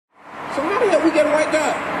we get a white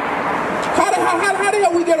God? How the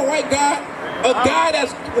hell we get a white God? A guy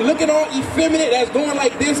that's looking all effeminate, that's going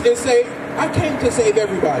like this and say, I came to save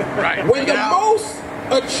everybody. Right. When the most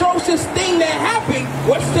atrocious thing that happened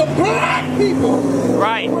was to black people.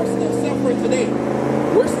 Right. We're still suffering today.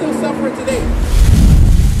 We're still suffering today.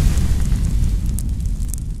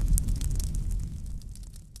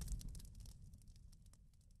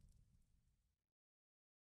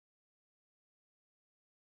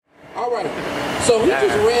 All right. So he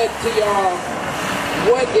just read to y'all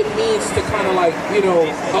what it means to kind of like, you know,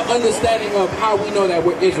 an understanding of how we know that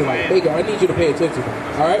we're Israelites. Baker, I need you to pay attention,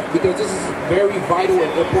 all right? Because this is very vital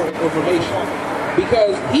and important information.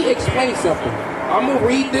 Because he explains something. I'm going to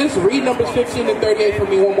read this. Read Numbers 15 and 38 for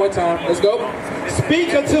me one more time. Let's go.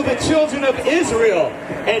 Speak unto the children of Israel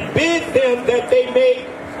and bid them that they make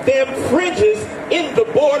them fringes in the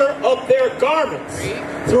border of their garments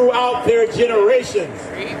throughout their generations,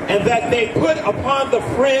 and that they put upon the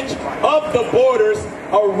fringe of the borders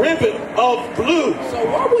a ribbon of blue. So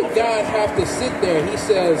why would God have to sit there? He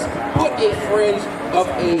says, put a fringe of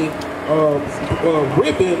a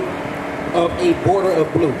ribbon of a border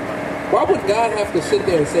of blue. Why would God have to sit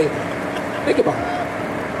there and say, think about it?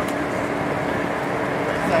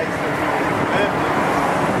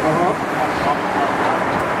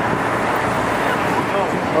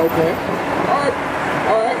 Okay. All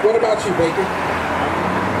right. What about you, Baker?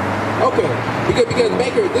 Okay. Because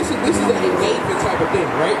Baker, this is an engagement type of thing,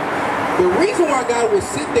 right? The reason why God would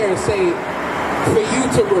sit there and say, for you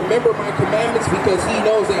to remember my commandments, because he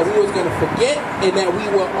knows that we was going to forget and that we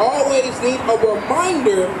will always need a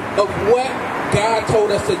reminder of what God told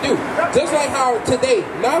us to do. Just like how today,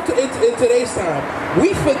 in today's time,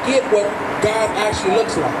 we forget what God actually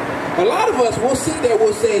looks like. A lot of us will sit there,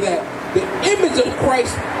 we'll say that the image of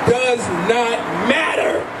Christ does not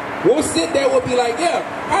matter. We'll sit there, we'll be like, yeah,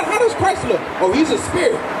 how does Christ look? Oh, he's a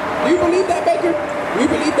spirit. Do you believe that, Baker? Do you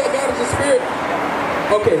believe that God is a spirit?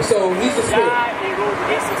 Okay, so he's a spirit.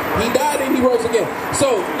 He died and he rose again.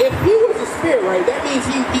 So if he was a spirit, right, that means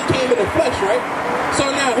he came in the flesh, right? So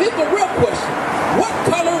now here's the real question. What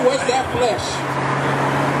color was that flesh?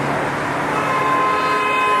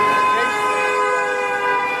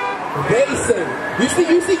 Basin. You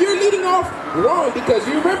see, you're leading off wrong, because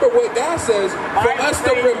you remember what God says for us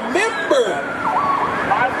to remember.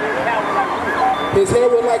 His hair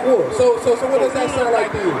was like wool. So what does that sound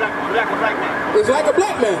like to you? It's like a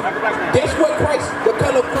black man. Guess what the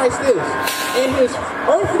color of Christ is? In his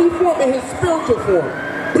earthly form, in his spiritual form.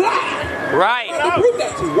 Black. Right. Let me prove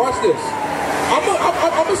that to you. Watch this. I'm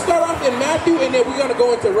gonna start off in Matthew, and then we're gonna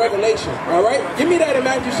go into Revelation. All right, give me that in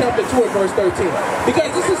Matthew chapter 2 and verse 13, because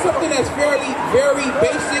this is something that's very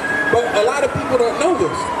basic, but a lot of people don't know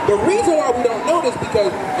this. The reason why we don't know this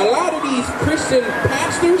because a lot of these Christian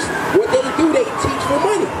pastors, what they do, they teach for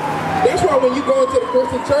money. That's why when you go into the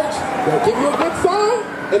Christian church, they'll give you a good song,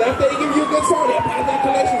 and after they give you a good song, they'll pass that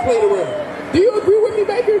collection plate around. Do you agree with me,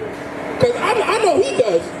 Baker? Because I know he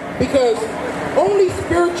does. Because only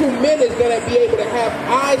spiritual men is going to be able to have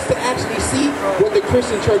eyes to actually see what the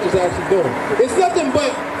Christian church is actually doing. It's nothing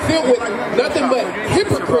but filled with nothing but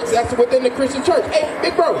hypocrites that's within the Christian church. Hey,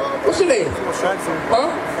 big bro, what's your name?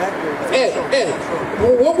 Huh? Ed.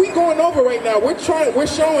 What we going over right now, we're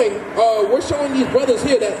showing these brothers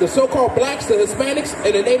here that the so-called blacks, the Hispanics,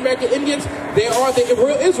 and the Native American Indians, they are the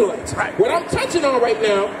real Israelites. What I'm touching on right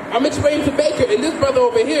now, I'm explaining to Baker and this brother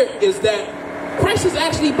over here, is that Christ is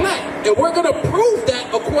actually black, and we're going to prove that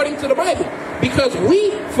according to the Bible, because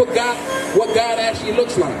we forgot what God actually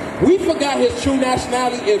looks like. We forgot his true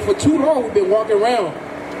nationality, and for too long we've been walking around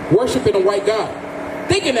worshiping a white God,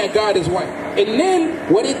 thinking that God is white. And then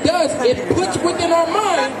what it does, it puts within our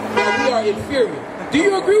mind that we are inferior. Do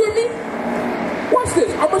you agree with me? Watch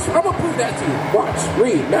this. I'm gonna prove that to you. Watch.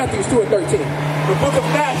 Read Matthew 2 and 13. The book of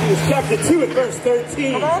Matthew, chapter 2 and verse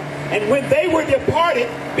 13. And when they were departed,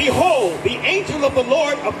 behold, the angel of the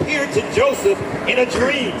Lord appeared to Joseph in a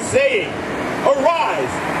dream, saying,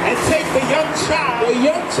 Arise and take the young child. The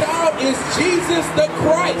young child is Jesus the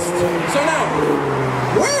Christ. So now,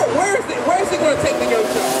 where is he going to take the young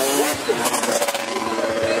child? Watch this.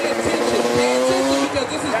 Pay attention, because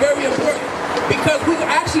this is very important. Because we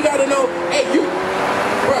actually got to know, hey,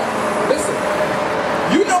 bro, listen.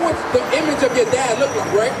 You know what the image of your dad look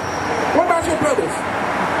like, right? What about your brothers?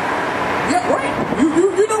 Yeah, right.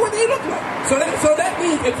 You know what they look like. So that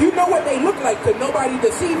means if you know what they look like, could nobody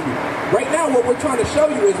deceive you. Right now, what we're trying to show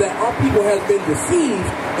you is that our people has been deceived,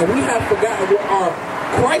 and we have forgotten what our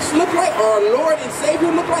Christ look like, our Lord and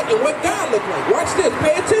Savior look like, and what God look like. Watch this.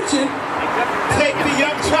 Pay attention. Take the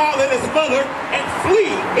young child and his mother and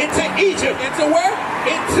flee into Egypt. Into where?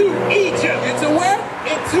 Into Egypt. Into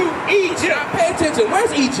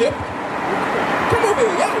Egypt. Come over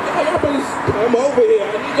here. Y'all brothers, come over here.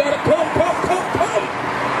 I need y'all to come.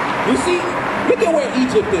 You see, look at where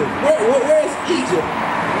Egypt is. Where is Egypt?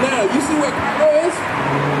 Now, you see where Cairo is?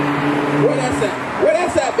 Where that's at? Where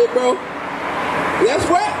that's at, big bro? That's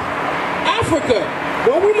what? Africa.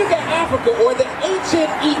 When we look at Africa or the ancient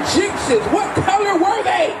Egyptians, what color were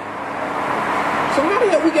they? So how the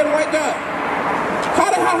hell we get a white God? How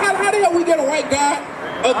the hell we get a white God?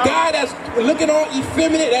 A guy that's looking all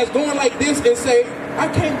effeminate, that's going like this and say, I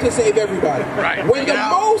came to save everybody. Right. When the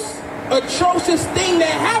most atrocious thing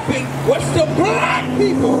that happened was to black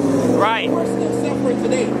people. Right. We're still suffering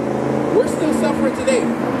today. We're still suffering today.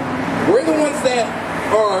 We're the ones that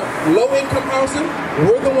are low-income housing.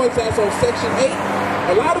 We're the ones that's on Section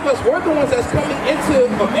 8. A lot of us, we're the ones that's coming into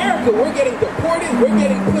America. We're getting deported. We're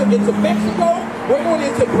getting put into Mexico. We're going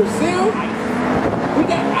into Brazil. We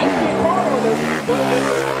got ice cream hard on us.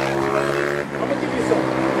 I'm going to give you some.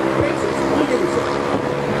 I'm going to give you some.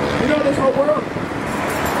 You know this whole world?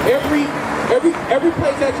 Every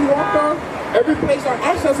place that you walked on, every place our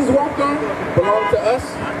ancestors walked on, belonged to us.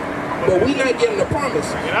 But we not getting the promise.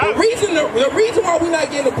 The reason why we not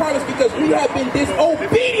getting the promise because we have been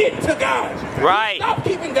disobedient to God. Right. Stop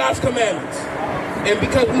keeping God's commandments. And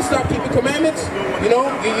because we stop keeping commandments, you know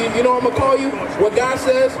I'm gonna call you. What God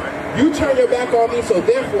says, you turn your back on me, so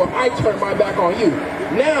therefore I turn my back on you.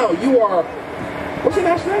 Now you are, what's your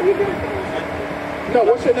nationality again? No,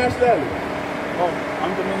 what's your nationality? Oh,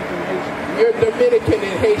 I'm Dominican and Haitian. You're Dominican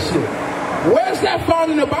and Haitian. Where's that found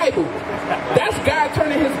in the Bible? That's God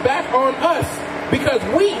turning his back on us because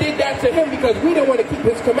we did that to him because we didn't want to keep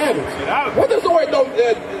his commandments. What does the word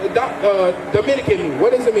Dominican mean?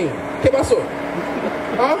 What does it mean? ¿Qué pasó?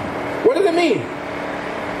 Huh? What does it mean?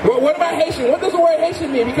 Well, what about Haitian? What does the word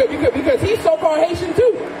Haitian mean? Because he's so-called Haitian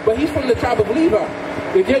too, but he's from the tribe of Levi.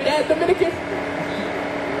 Is your dad Dominican?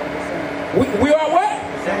 We are what?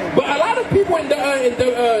 But a lot of people in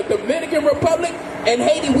the Dominican Republic and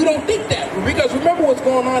Haiti, we don't think that. Because remember what's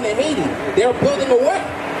going on in Haiti. They're building a what?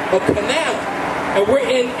 A canal. And we're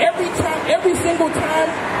in every single time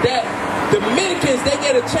that Dominicans, they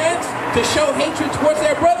get a chance to show hatred towards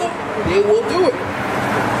their brother, they will do it.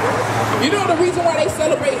 You know the reason why they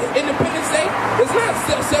celebrate Independence Day? It's not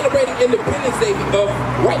celebrating Independence Day of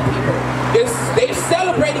white people. They're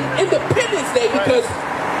celebrating Independence Day because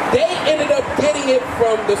they ended up getting it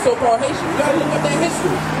from the so-called Haitians. You gotta look up that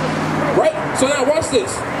history. Right? So now watch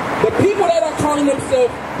this. The people that are calling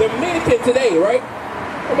themselves Dominican today, right?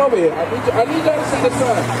 Come over here. I need y'all to see this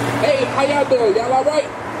sign. Hey, how y'all doing? Y'all alright?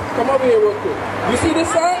 Come over here real quick. You see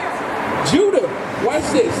this sign? Judah. Watch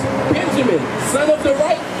this. Benjamin, son of the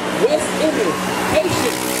right, West Indian,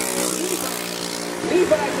 Haitian.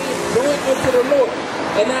 Levi means going unto the Lord.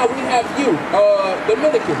 And now we have you,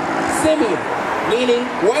 Dominican, Simeon, meaning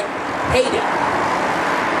what? Hated.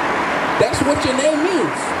 That's what your name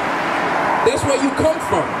means. That's where you come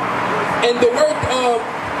from. And the word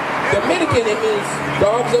Dominican, it means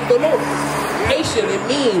dogs of the Lord. Haitian, it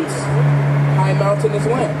means high mountainous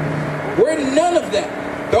land. We're none of that.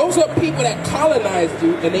 Those are people that colonized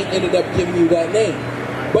you and they ended up giving you that name.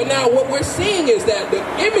 But now what we're seeing is that the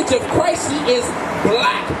image of Christ, he is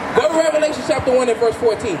black. Go to Revelation chapter 1 and verse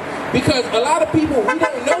 14. Because a lot of people, we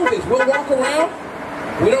don't know this. We'll walk around,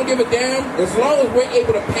 we don't give a damn as long as we're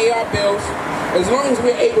able to pay our bills, as long as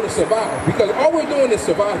we're able to survive. Because all we're doing is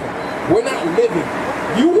surviving. We're not living.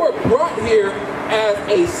 You were brought here as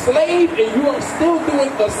a slave and you are still doing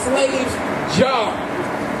a slave's job.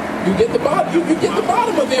 You get the bottom. You get the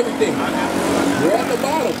bottom of everything. You're at the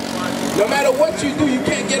bottom. No matter what you do, you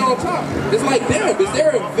can't get on top. It's like, damn, is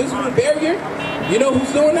there an invisible barrier? You know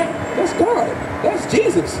who's doing that? That's God. That's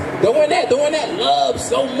Jesus. Doing that love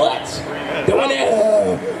so much. Doing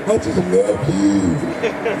that, I just love you.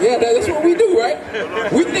 Yeah, that's what we do, right?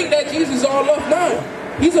 We think that Jesus is all love. Nah.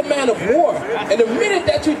 He's a man of war. And the minute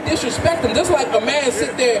that you disrespect him, just like a man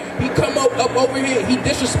sit there, he come up over here, he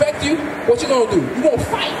disrespect you, what you gonna do? You gonna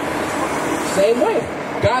fight. Same way.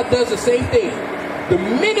 God does the same thing. The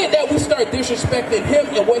minute that we start disrespecting him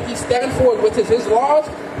and what he stands for, which is his laws,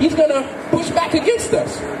 he's gonna push back against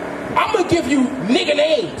us. I'm gonna give you nigga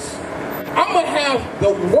names. I'm gonna have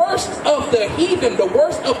the worst of the heathen, the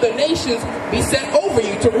worst of the nations be set over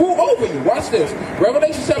you, to rule over you. Watch this.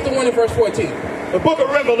 Revelation chapter 1 and verse 14. The book of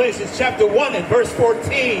Revelation chapter 1 and verse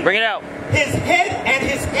 14. Bring it out. His head and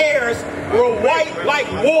his hairs were white like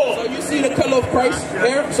wool. So you see the color of Christ's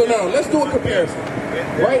hair? So now let's do a comparison.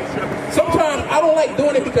 Right? Sometimes I don't like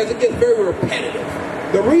doing it because it gets very repetitive.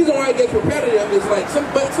 The reason why it gets repetitive is like,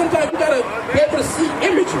 but sometimes you gotta be able to see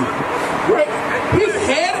imagery. Right? His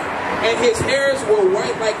head and his hairs were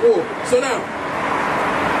white like wool. So now,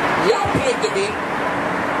 Y'all point to me.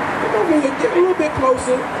 Get a little bit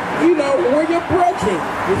closer. You know, we're your brethren.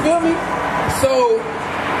 You feel me? So,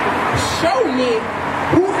 show me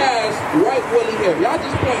who has white woolly hair. Y'all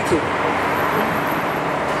just point to.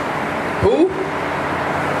 Who?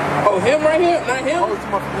 Oh, him right here? Not him? Oh, it's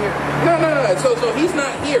my here. No. So he's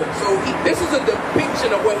not here. So this is a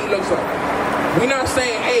depiction of what he looks like. We're not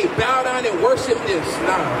saying, hey, bow down and worship this.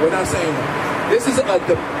 Nah, we're not saying that. This is a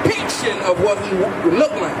depiction of what he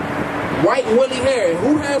looked like. White woolly hair. And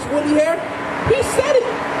who has woolly hair? He said it.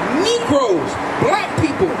 Negroes, black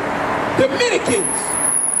people, Dominicans.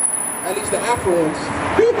 At least the Afro ones.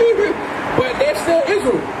 But they're still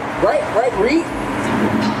Israel. Right? Read.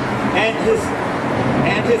 And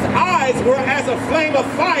his eyes were as a flame of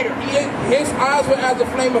fire. His eyes were as a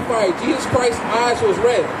flame of fire. Jesus Christ's eyes was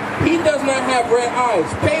red. He does not have red eyes.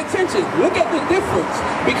 Pay attention. Look at the difference.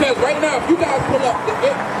 Because right now, if you guys pull up the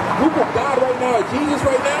group of God right now, Jesus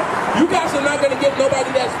right now, you guys are not going to get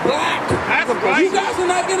nobody that's black. You guys are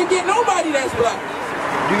not going to get nobody that's black.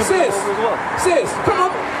 Sis, come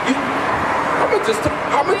on. I'm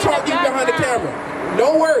going to talk to you behind the camera.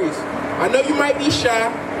 No worries. I know you might be shy,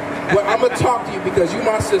 but I'm going to talk to you because you're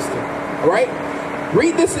my sister. All right?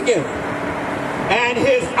 Read this again. And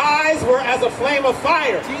his eyes were as a flame of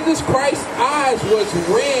fire. Jesus Christ's eyes was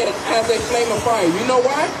red as a flame of fire. You know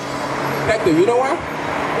why? Hector, you know why?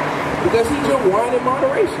 Because he drank wine in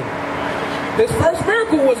moderation. His first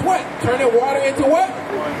miracle was what? Turning water into what?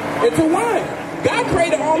 Into wine. God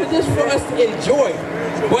created all of this for us to enjoy.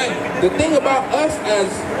 But the thing about us as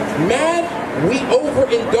man, we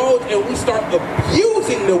overindulge and we start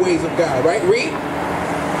abusing the ways of God, right? Read.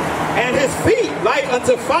 And his feet like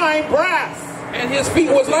unto fine brass. And his feet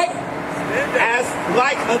was like? As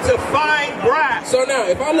like unto fine brass. So now,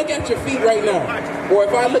 if I look at your feet right now, or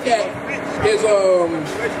if I look at his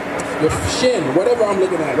the shin, whatever I'm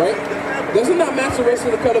looking at, right? Doesn't that match the rest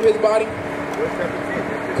of the cut of his body?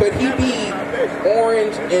 Could he be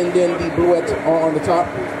orange and then be blue on the top?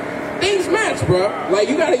 Things match, bro. Like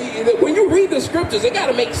you gotta, when you read the scriptures, it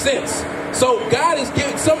gotta make sense. So God is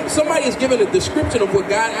giving, somebody is giving a description of what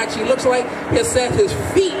God actually looks like. It says his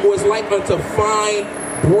feet was like unto fine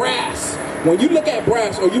brass. When you look at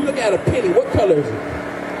brass or you look at a penny, what color is it?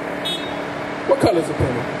 What color is a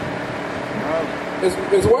penny?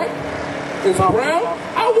 It's what? It's brown?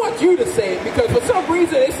 I want you to say it because for some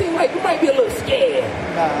reason it seems like you might be a little scared.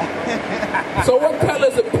 Nah. So what color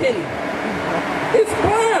is a penny? It's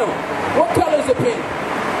brown. What color is a penny?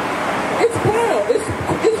 It's brown.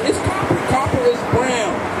 It's copper. Copper is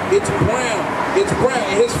brown. It's brown. It's brown.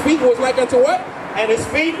 And his feet was like unto what? And his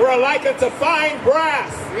feet were like unto fine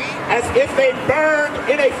brass, as if they burned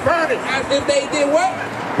in a furnace. As if they did what?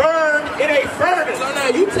 Burned in a furnace. So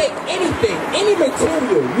now you take anything, any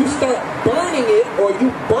material, you start burning it or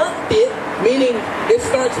you burnt it, meaning it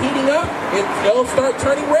starts heating up and it'll start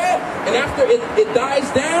turning red. And after it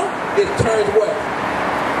dies down, it turns what?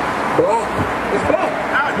 Black. It's black.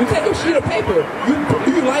 You take a sheet of paper,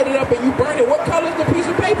 you light it up and you burn it. What color is the piece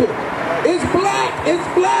of paper? It's black. It's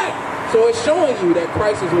black. So it's showing you that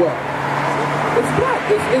Christ is what? It's black.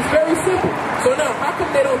 It's very simple. So now, how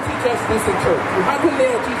come they don't teach us this in church? How come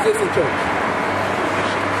they don't teach this in church?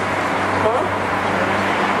 Huh?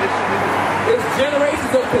 It's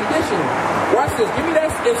generations of conditioning. Watch this. Give me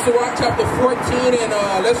that in Sirach chapter 14 and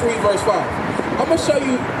let's read verse 5. I'm going to show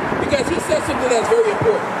you, because he said something that's very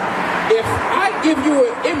important. If I give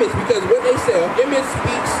you an image, because what they say, an image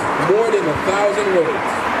speaks more than 1,000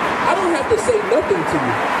 words. I don't have to say nothing to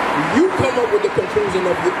you. You come up with the conclusion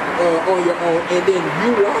of on your own, and then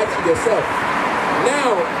you watch yourself.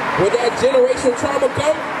 Now, when that generational trauma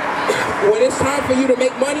comes, when it's time for you to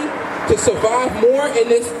make money, to survive more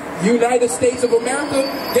in this United States of America,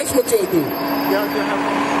 guess what you'll do?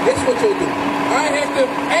 Guess what you'll do? All right, Hector.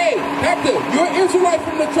 Hey, Hector, you're an Israelite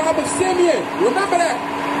from the tribe of Simeon. Remember that.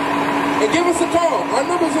 And give us a call. Our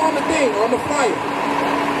number's on the thing, on the flyer.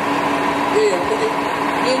 Yeah, I'm going to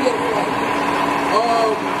get a flyer.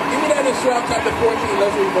 Give me that in Sirach chapter 14.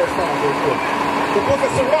 Let's read verse 5 real quick. The book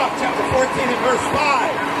of Sirach chapter 14 and verse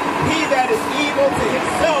 5. He that is evil to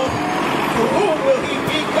himself, to whom will he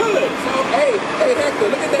be good? So, hey,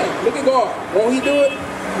 Hector, look at that. Look at God. Won't he do it?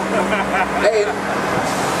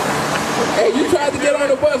 Hey, you tried to get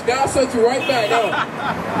on the bus. God sent you right back.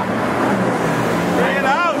 Bring it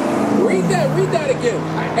out. Read that again.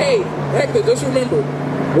 Hey, Hector, just remember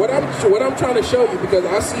what I'm trying to show you, because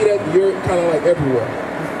I see that you're kind of like everywhere.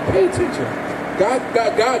 Pay attention.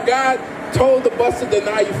 God told the bus to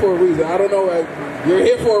deny you for a reason. I don't know. You're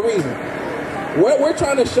here for a reason. What we're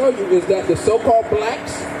trying to show you is that the so-called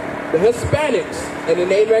blacks, the Hispanics, and the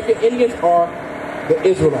Native American Indians are the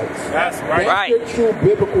Israelites. That's right. That's your true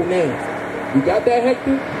biblical name. You got that,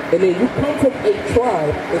 Hector? And then you come from a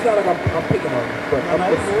tribe. It's not like I'm picking on you, but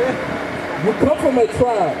you come from a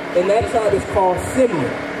tribe, and that tribe is called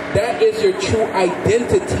Simeon. That is your true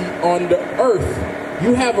identity on the earth.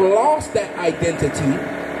 You have lost that identity,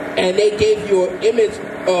 and they gave you an image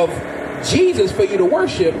of Jesus for you to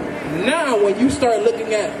worship. Now, when you start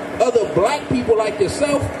looking at other black people like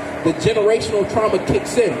yourself, the generational trauma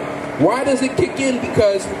kicks in. Why does it kick in?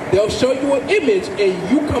 Because they'll show you an image and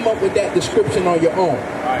you come up with that description on your own.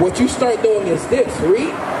 What you start doing is this,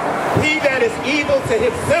 read. He that is evil to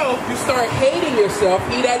himself, You start hating yourself.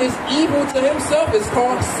 He that is evil to himself is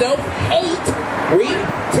called self-hate. Read.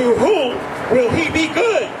 to whom will he be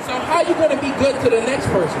good? So how are you going to be good to the next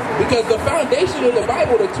person? Because the foundation of the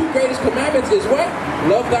Bible, the two greatest commandments is what?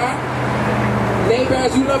 Love God, neighbor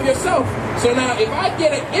as you love yourself. So now if I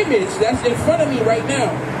get an image that's in front of me right now,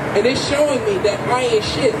 and it's showing me that I ain't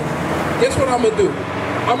shit, guess what I'm going to do?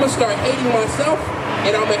 I'm going to start hating myself,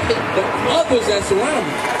 and I'm going to hate the others that's around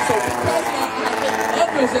me. So because I hate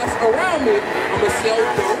others that's around me, I'm going to sell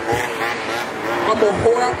dope. I'm going to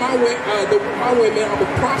whore out my women. I'm going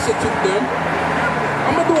to prostitute them.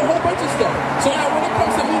 I'm going to do a whole bunch of stuff. So now when it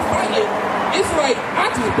comes to me fighting, it's like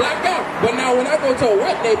I just black out. But now when I go to a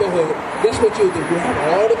white neighborhood, guess what you'll do? You have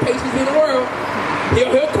all the patience in the world.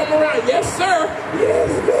 He'll come around. Yes, sir. Yes,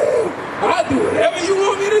 ma'am. I'll do whatever you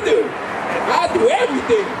want me to do. I'll do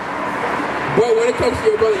everything. But when it comes to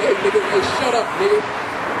your brother, hey, nigga, hey, shut up, nigga.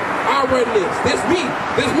 I run this. This me,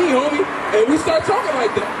 homie. And we start talking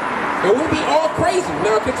like that. And we'll be all crazy.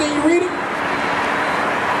 Now continue reading.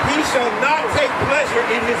 He shall not take pleasure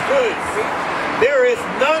in his goods. There is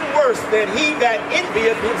none worse than he that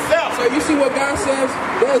envieth himself. So you see what God says?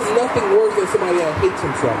 There's nothing worse than somebody that hates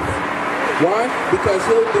himself. Why? Because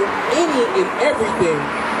he'll do any and everything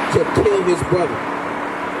to kill his brother,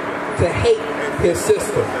 to hate his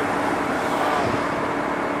sister.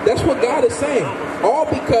 That's what God is saying. All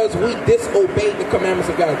because we disobeyed the commandments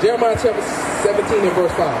of God. Jeremiah chapter 17 and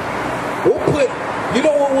verse 5. We'll put, you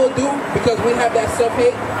know what we'll do? Because we have that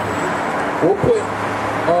self-hate? We'll put,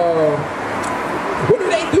 what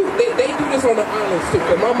do? They do this on the islands too.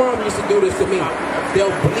 Because my mom used to do this to me.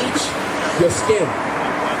 They'll bleach your skin.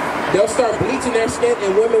 They'll start bleaching their skin,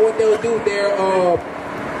 and women, what they'll do, they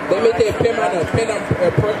make their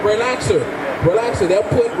relaxer. They'll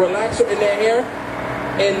put relaxer in their hair,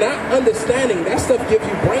 and not understanding that stuff gives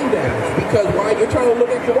you brain damage. Because why? You're trying to look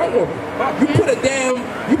like a white woman. You put a damn,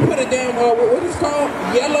 what is it called?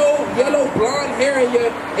 Yellow blonde hair in your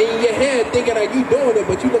head, thinking like you doing it,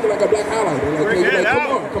 but you looking like a black highlighter.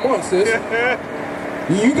 Like, come on, sis.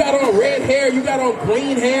 You got on red hair, you got on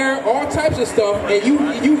green hair, all types of stuff, and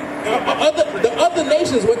the other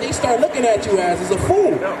nations, what they start looking at you as is a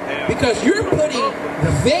fool, because you're putting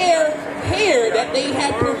their hair that they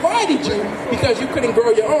have provided you because you couldn't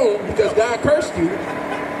grow your own because God cursed you.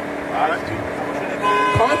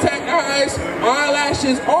 Contact eyes,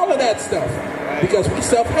 eyelashes, all of that stuff. Because we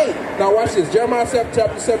self-hate. Now watch this. Jeremiah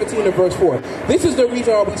chapter 17 and verse 4. This is the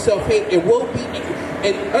reason why we self-hate. It will be,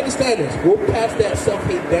 and understand this, we'll pass that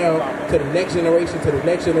self-hate down to the next generation, to the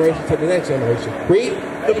next generation, to the next generation. Read.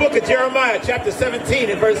 The book of Jeremiah chapter 17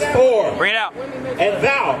 and verse 4. Read out. And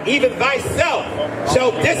thou, even thyself,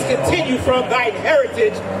 shall discontinue from thine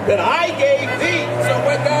heritage that I gave thee. So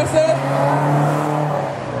what God said?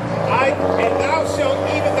 And thou shalt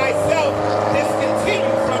even thyself discontinue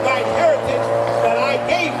from thine heritage that I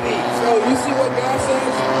gave thee. So you see what God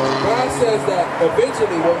says? God says that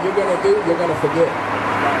eventually what you're going to do, you're going to forget.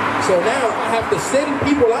 So now I have to send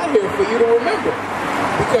people out here for you to remember.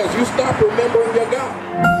 Because you stop remembering your God.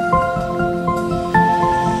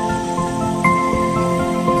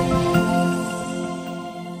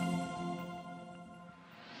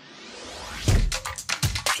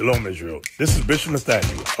 Shalom, Israel. This is Bishop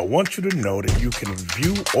Nathaniel. I want you to know that you can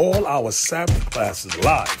view all our Sabbath classes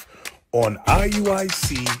live on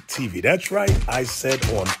IUIC TV. That's right, I said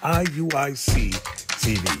on IUIC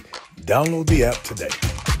TV. Download the app today.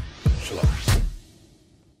 Shalom.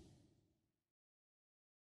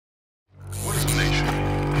 What is a nation?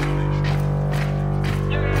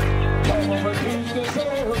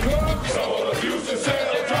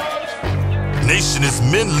 Nation is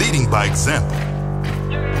men leading by example.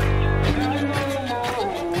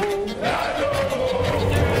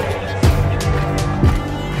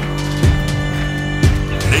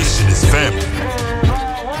 Nation is family.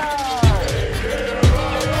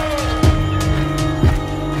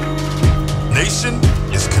 Nation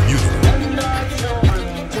is community.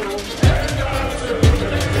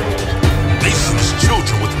 Nation is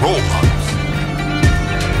children with role models.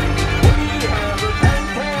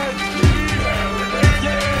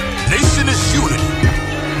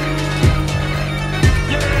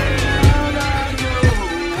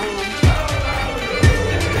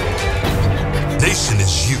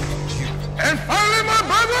 is you. And finally, my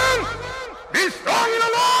brethren, be strong in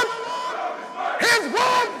the Lord. His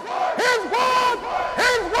word